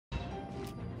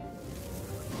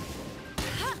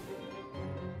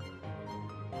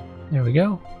There we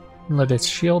go. Lit its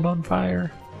shield on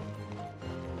fire.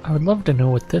 I would love to know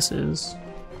what this is.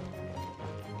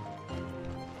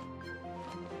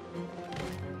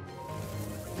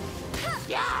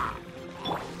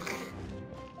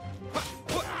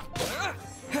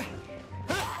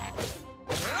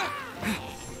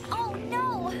 Oh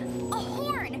no! A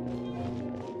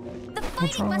horn! The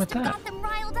What's fighting wrong must with have that? got them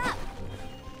riled up.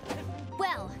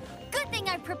 Well, good thing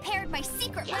I prepared my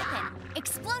secret weapon.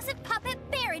 Explosive puppet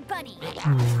buried bunny.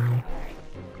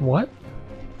 What?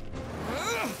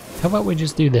 How about we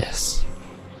just do this?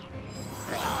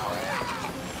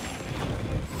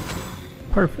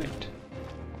 Perfect.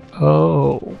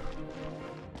 Oh.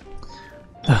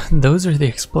 Those are the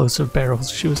explosive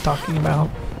barrels she was talking about.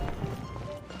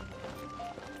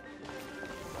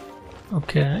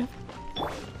 Okay.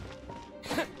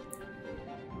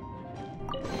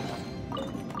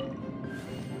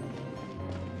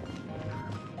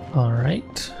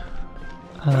 Alright.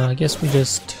 I guess we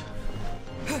just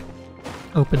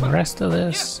open the rest of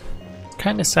this. It's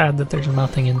kind of sad that there's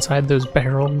nothing inside those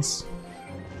barrels.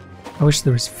 I wish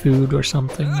there was food or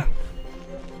something.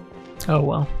 Oh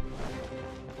well.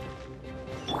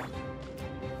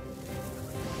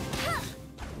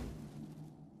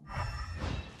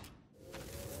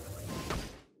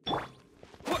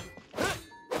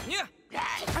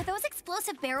 Are those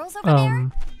explosive barrels over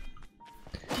there?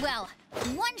 Well,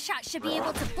 one shot should be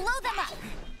able to blow them up.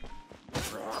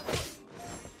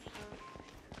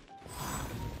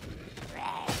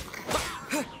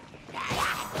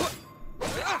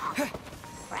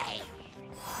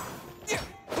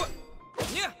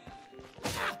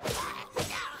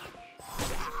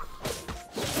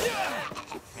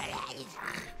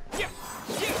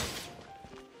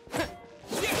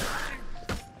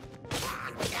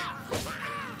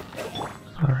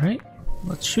 Alright,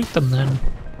 let's shoot them then.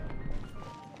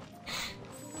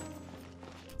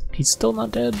 He's still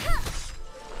not dead.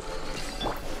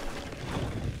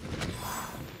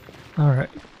 Alright.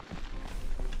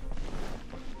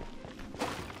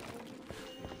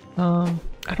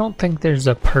 I don't think there's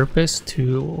a purpose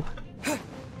to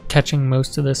catching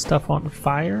most of this stuff on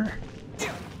fire.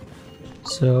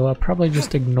 So I'll probably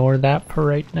just ignore that for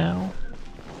right now.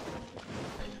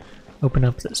 Open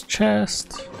up this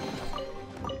chest.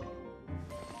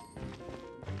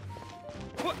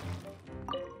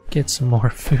 Get some more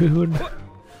food.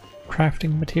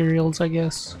 Crafting materials, I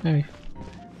guess. Maybe.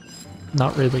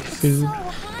 Not really food. So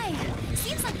high.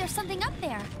 Seems like there's something up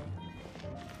there.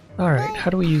 Alright, how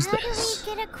do we use How this?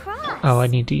 do we get across? Oh, I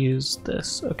need to use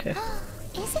this. Okay.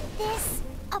 Isn't this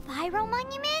a pyro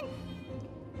monument?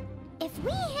 If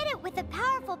we hit it with a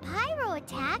powerful pyro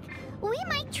attack, we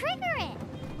might trigger it.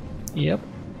 Yep.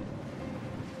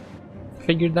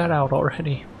 Figured that out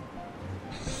already.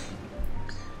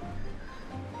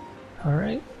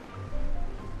 Alright.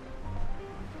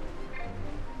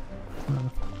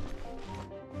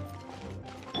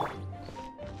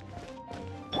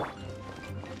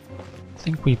 I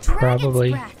think we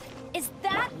probably Is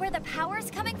that where the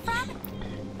power's coming from?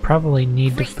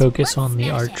 need to Great, focus let's on the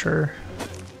smash it. archer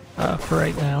for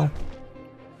right now.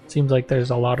 Seems like there's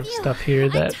a lot of Phew, stuff here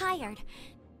I'm that tired,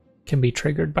 can be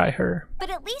triggered by her. but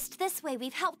at least this way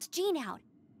we've helped Jean out.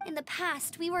 In the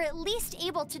past, we were at least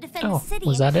able to defend Oh, the city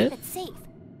was and that keep it? it safe.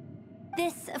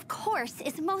 This, of course,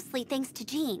 is mostly thanks to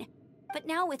Jean. But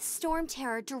now with Storm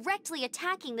Terror directly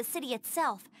attacking the city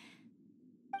itself,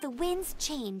 the winds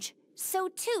change. So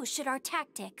too should our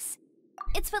tactics.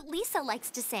 It's what Lisa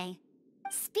likes to say.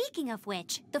 Speaking of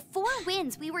which, the 4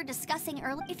 winds we were discussing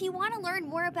earlier, if you want to learn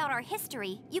more about our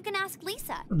history, you can ask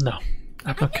Lisa. No,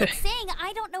 I'm okay. I'm not saying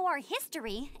I don't know our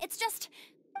history. It's just,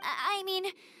 I mean,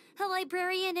 a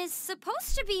librarian is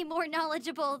supposed to be more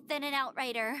knowledgeable than an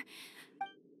outrider.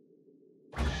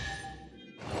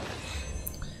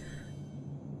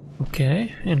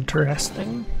 Okay,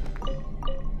 interesting.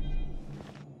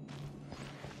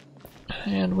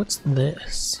 And what's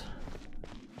this?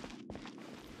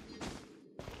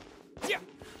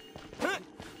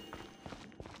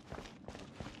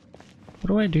 What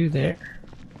do I do there?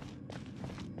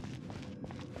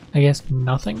 I guess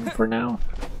nothing for now?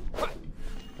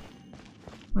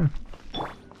 Hmm.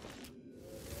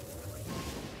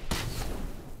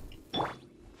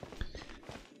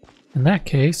 In that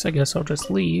case, I guess I'll just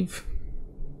leave.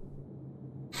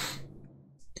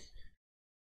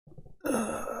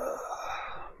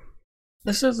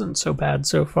 This isn't so bad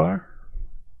so far.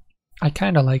 I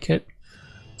kind of like it.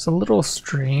 It's a little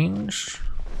strange.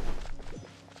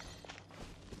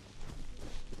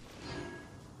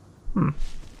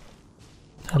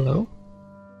 Hello?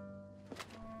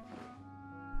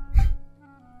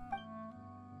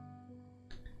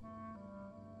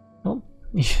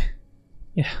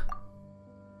 Yeah.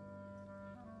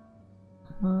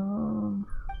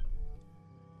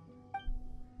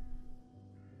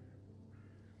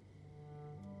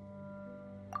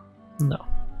 No.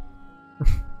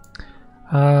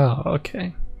 Oh,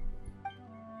 okay.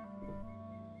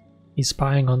 He's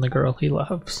spying on the girl he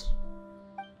loves.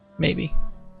 Maybe.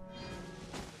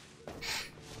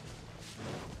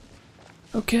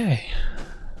 Okay.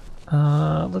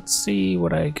 Let's see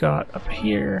what I got up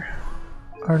here.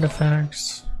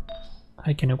 Artifacts.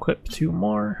 I can equip 2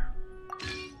 more.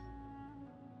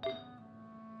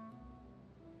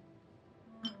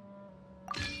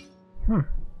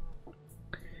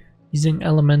 Using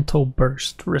Elemental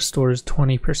Burst restores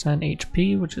 20%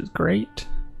 HP, which is great.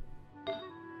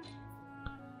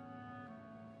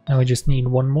 Now we just need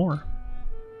 1 more.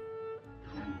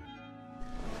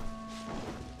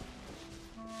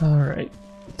 Alright,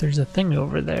 there's a thing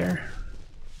over there.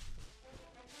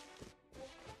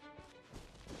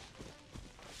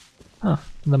 Huh,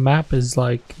 the map is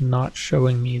like not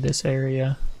showing me this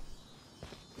area,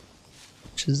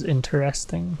 which is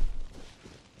interesting.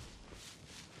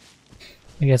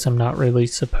 I guess I'm not really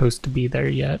supposed to be there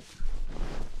yet.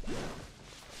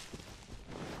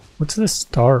 What's this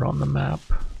star on the map?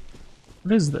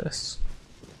 What is this?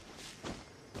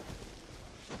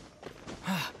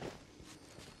 Oh,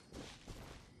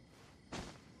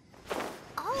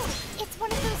 it's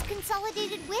one of those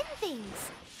consolidated wind things.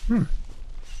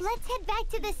 Let's head back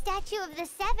to the statue of the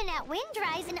 7 at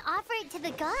Windrise and offer it to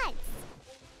the gods.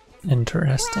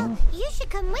 Interesting. Well, you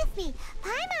should come with me.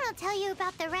 Paimon will tell you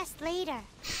about the rest later.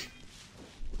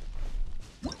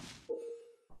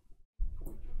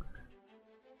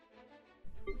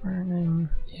 Burning.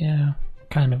 Yeah,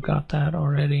 kind of got that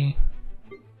already.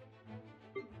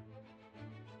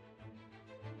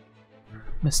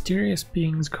 Mysterious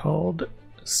beings called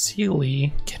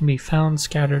Seelie can be found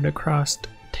scattered across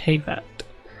Teyvat.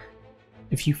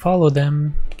 If you follow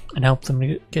them and help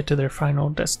them get to their final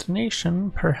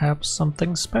destination, perhaps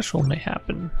something special may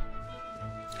happen.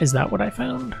 Is that what I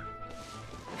found?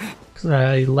 Because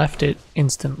I left it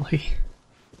instantly.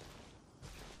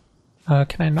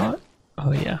 Can I not?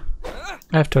 Oh yeah.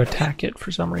 I have to attack it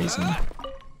for some reason.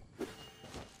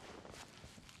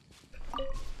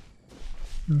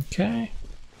 Okay.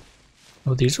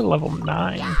 Oh, these are level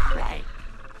 9. Can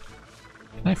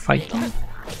I fight them?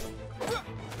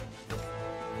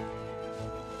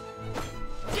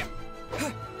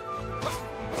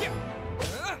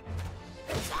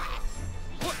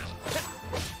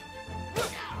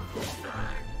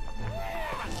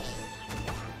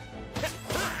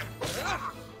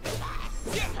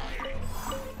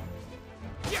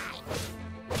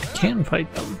 Can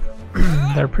fight them.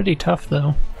 They're pretty tough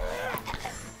though.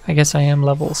 I guess I am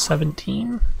level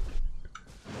 17.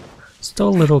 Still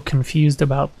a little confused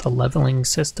about the leveling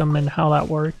system and how that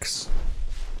works.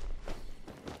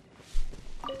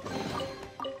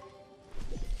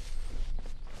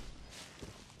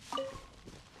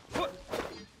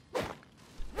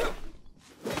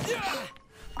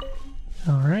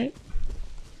 Alright.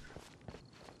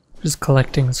 Just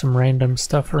collecting some random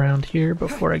stuff around here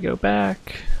before I go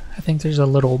back. I think there's a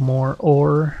little more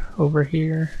ore over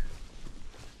here.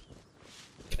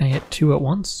 Can I hit 2 at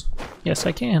once? Yes,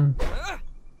 I can.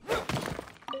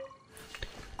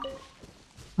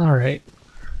 Alright.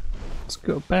 Let's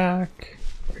go back.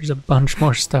 There's a bunch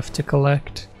more stuff to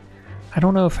collect. I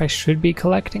don't know if I should be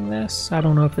collecting this. I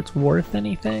don't know if it's worth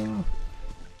anything.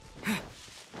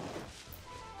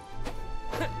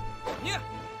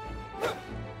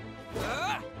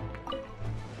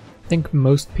 I think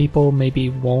most people maybe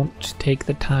won't take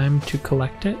the time to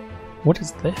collect it. What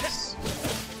is this?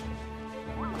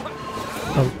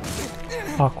 Oh,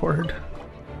 awkward.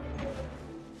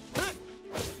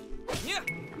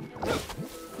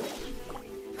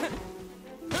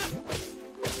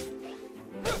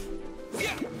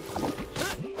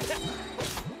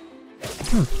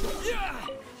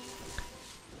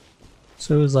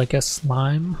 So it was like a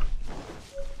slime,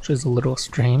 which is a little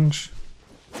strange.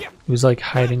 It was like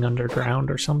hiding underground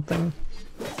or something,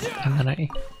 and then I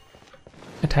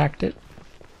attacked it.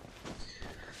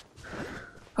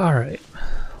 Alright,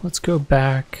 let's go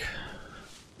back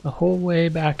the whole way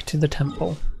back to the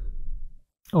temple.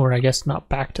 Or I guess not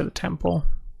back to the temple.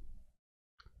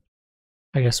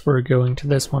 I guess we're going to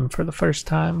this one for the first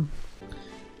time.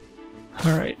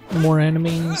 Alright, more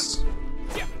enemies.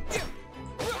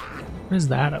 What is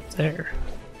that up there?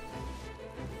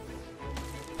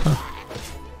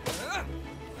 Huh.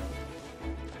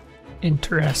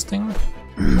 Interesting.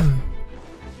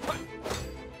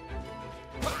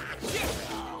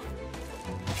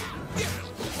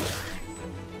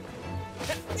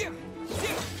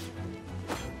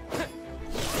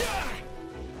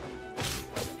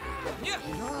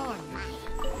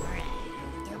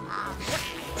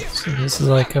 So this is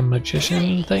like a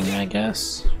magician thing, I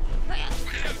guess.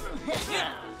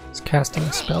 It's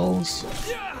casting spells.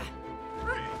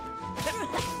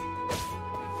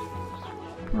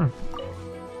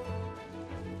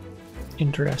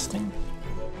 Interesting.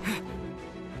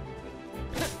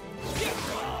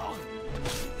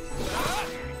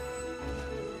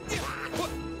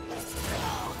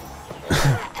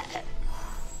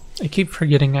 I keep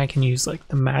forgetting I can use like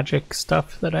the magic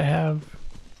stuff that I have.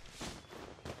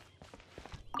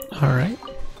 Alright.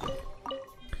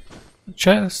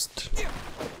 Chest.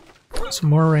 Some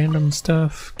more random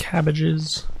stuff.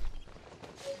 Cabbages.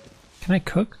 Can I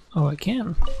cook? Oh, I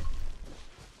can.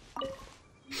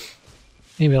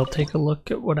 Maybe I'll take a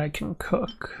look at what I can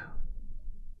cook.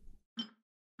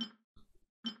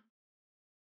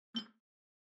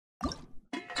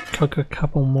 Cook a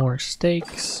couple more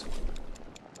steaks.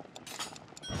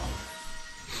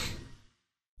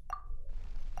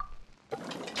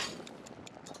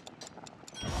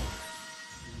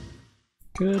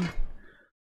 Good.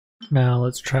 Now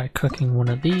let's try cooking one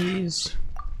of these.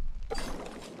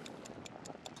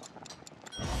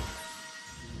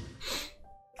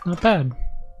 Not bad.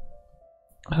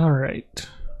 Alright.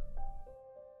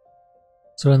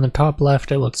 So in the top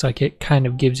left, it looks like it kind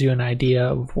of gives you an idea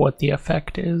of what the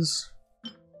effect is.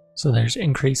 So there's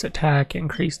increase attack,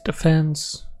 increase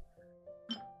defense,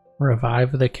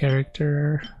 revive the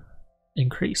character,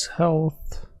 increase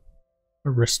health,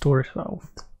 or restore health.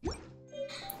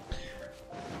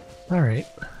 Alright,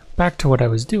 back to what I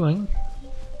was doing.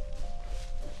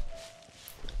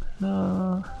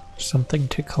 Something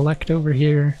to collect over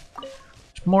here.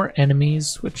 There's more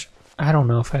enemies, which I don't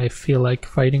know if I feel like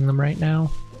fighting them right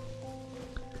now.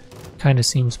 Kinda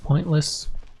seems pointless,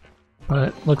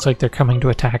 but looks like they're coming to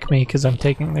attack me because I'm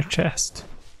taking their chest.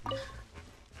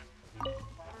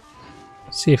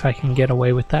 See if I can get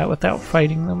away with that without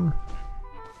fighting them.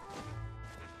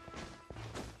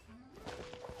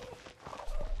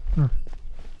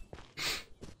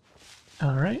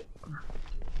 Alright.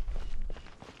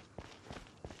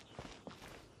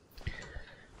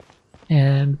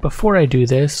 And before I do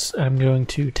this, I'm going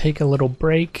to take a little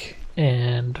break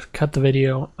and cut the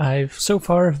video. I've so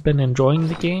far have been enjoying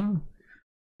the game.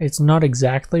 It's not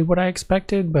exactly what I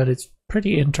expected, but it's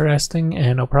pretty interesting,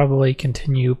 and I'll probably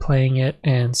continue playing it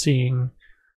and seeing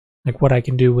like what I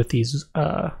can do with these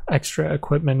extra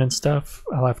equipment and stuff.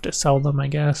 I'll have to sell them, I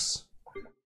guess,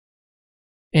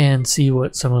 and see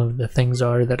what some of the things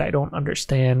are that I don't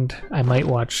understand. I might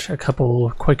watch a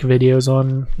couple quick videos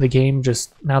on the game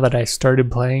just now that I started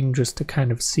playing, just to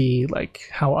kind of see like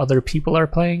how other people are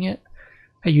playing it.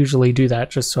 I usually do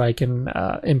that just so I can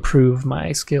improve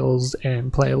my skills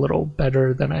and play a little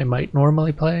better than I might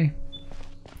normally play.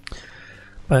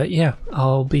 But yeah,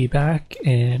 I'll be back,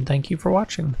 and thank you for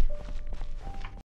watching.